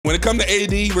when it comes to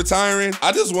AD retiring,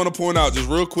 I just want to point out just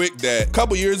real quick that a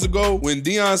couple years ago when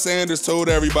Deion Sanders told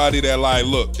everybody that, like,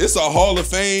 look, it's a Hall of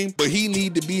Fame, but he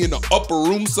need to be in the upper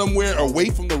room somewhere away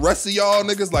from the rest of y'all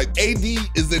niggas. Like, AD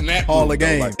is in that Hall of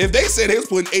Game. Like, if they said they was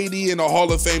putting AD in the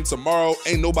Hall of Fame tomorrow,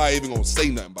 ain't nobody even gonna say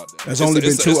nothing about that. There's only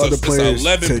been two other players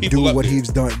to do what he's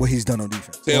done on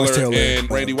defense. Taylor and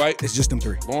Randy White. It's just them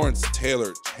three. Lawrence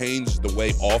Taylor changed the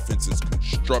way offenses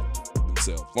construct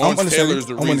themselves. Lawrence Taylor is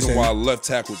the reason why left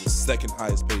tackle is the second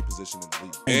highest paid position in the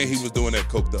league. And he was doing that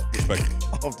coked up, respectfully.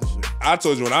 Off the shit. I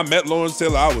told you, when I met Lawrence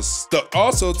Taylor, I was stuck.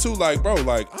 Also, too, like, bro,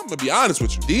 like, I'm gonna be honest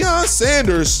with you. Deion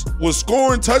Sanders was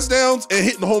scoring touchdowns and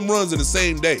hitting home runs in the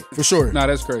same day. For sure. Nah,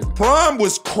 that's crazy. Prime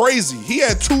was crazy. He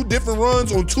had 2 different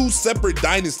runs on 2 separate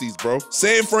dynasties, bro.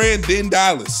 San Fran, then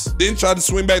Dallas. Then tried to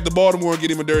swing back to Baltimore and get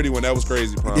him a dirty one. That was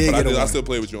crazy, Prime. But I still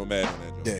play with you on Madden.